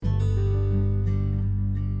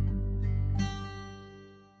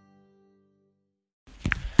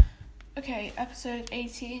Okay, episode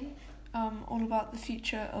 18, all about the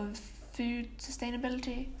future of food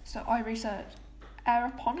sustainability. So I researched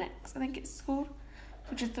aeroponics, I think it's called,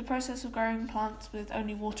 which is the process of growing plants with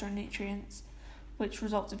only water and nutrients, which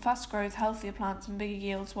results in fast growth, healthier plants and bigger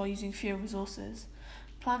yields while using fewer resources.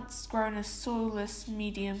 Plants grown in a soilless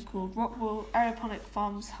medium called rockwool. Aeroponic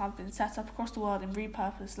farms have been set up across the world and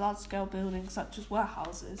repurposed large-scale buildings such as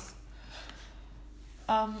warehouses.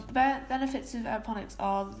 The benefits of aeroponics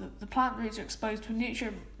are that the plant roots are exposed to a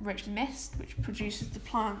nutrient-rich mist, which provides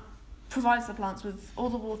the plants with all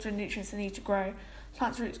the water and nutrients they need to grow.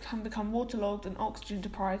 Plants' roots can become waterlogged and oxygen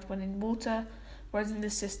deprived when in water, whereas in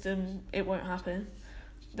this system it won't happen.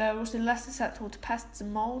 They're also less susceptible to pests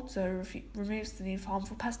and mould, so removes the need for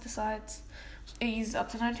harmful pesticides. It uses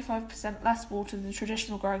up to 95% less water than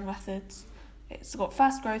traditional growing methods. It's got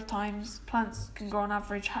fast growth times. Plants can grow on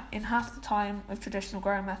average in half the time of traditional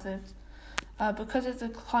growing methods. Because of the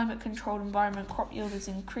climate-controlled environment, crop yield is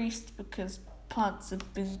increased because plants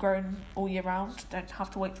have been grown all year round, don't have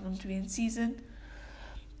to wait for them to be in season.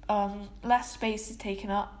 Less space is taken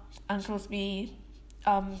up and can also be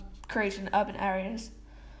created in urban areas.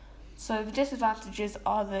 So the disadvantages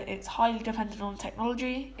are that it's highly dependent on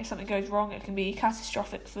technology. If something goes wrong, it can be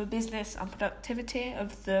catastrophic for business and productivity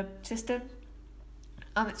of the system.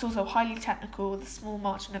 It's also highly technical with a small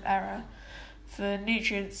margin of error for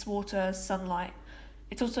nutrients, water, sunlight.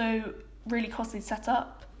 It's also really costly to set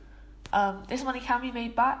up. This money can be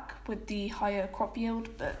made back with the higher crop yield,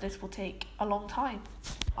 but this will take a long time.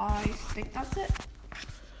 I think that's it.